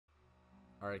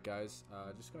Alright guys,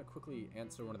 just going to quickly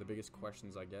answer one of the biggest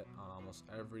questions I get on almost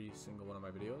every single one of my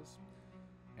videos,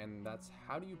 and that's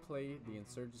how do you play the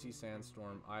Insurgency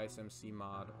Sandstorm ISMC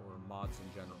mod or mods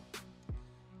in general.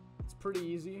 It's pretty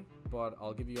easy, but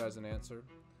I'll give you guys an answer.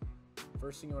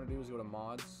 First thing you want to do is go to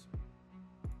mods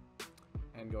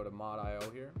and go to mod.io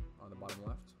here on the bottom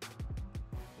left.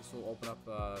 This will open up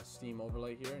a Steam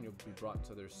overlay here and you'll be brought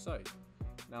to their site.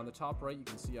 Now in the top right you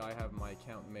can see I have my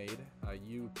account made.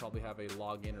 You probably have a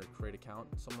login or create account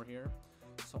somewhere here.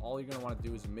 So all you're going to want to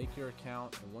do is make your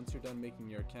account, and once you're done making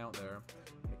your account there,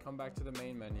 you're going to come back to the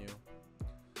main menu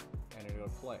and you're going to go to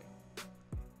play.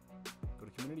 Go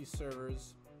to community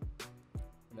servers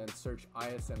and then search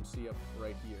ISMC up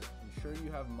right here. Ensure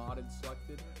you have modded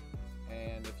selected,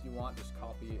 and if you want just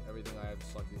copy everything I have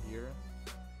selected here.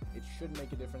 It should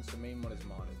make a difference. The main one is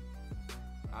modded.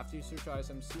 After you search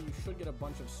ISMC, you should get a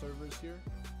bunch of servers here,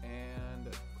 and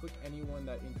click any one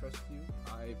that interests you.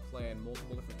 I play on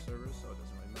multiple different servers, so it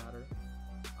doesn't really matter.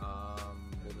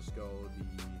 We'll just go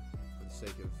for the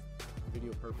sake of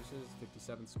video purposes,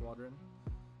 57th Squadron,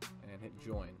 and hit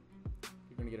join.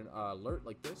 You're going to get an alert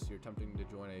like this. You're attempting to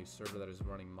join a server that is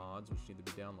running mods which need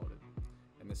to be downloaded.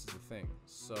 And this is the thing.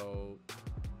 So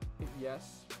hit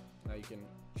yes. Now you can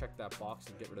check that box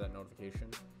and get rid of that notification.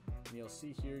 And you'll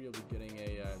see here you'll be getting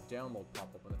a download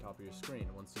pop-up on the top of your screen.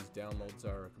 Once these downloads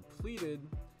are completed,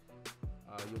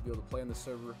 you'll be able to play on the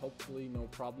server, hopefully no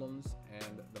problems,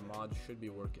 and the mods should be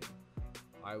working.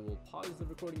 I will pause the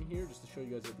recording here just to show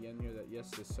you guys at the end here that yes,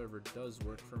 this server does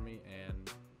work for me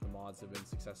and the mods have been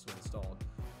successfully installed.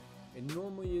 It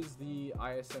normally is the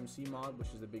ISMC mod,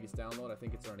 which is the biggest download. I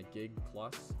think it's around a gig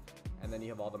plus, and then you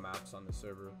have all the maps on the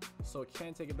server. So it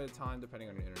can take a bit of time depending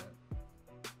on your internet.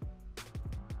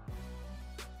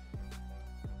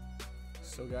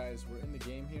 So guys, we're in the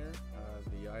game here.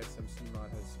 The ISMC mod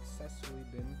has successfully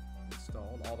been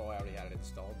installed, although I already had it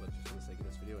installed, but just for the sake of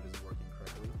this video, it isn't working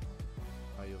correctly.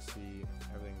 You'll see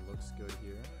everything looks good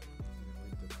here.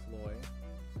 If we deploy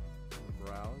and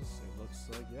browse, it looks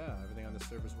like, yeah, everything on the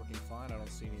server is working fine. I don't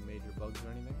see any major bugs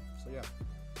or anything. So yeah,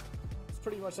 it's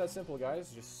pretty much that simple,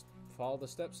 guys. Just follow the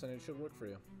steps and it should work for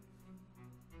you.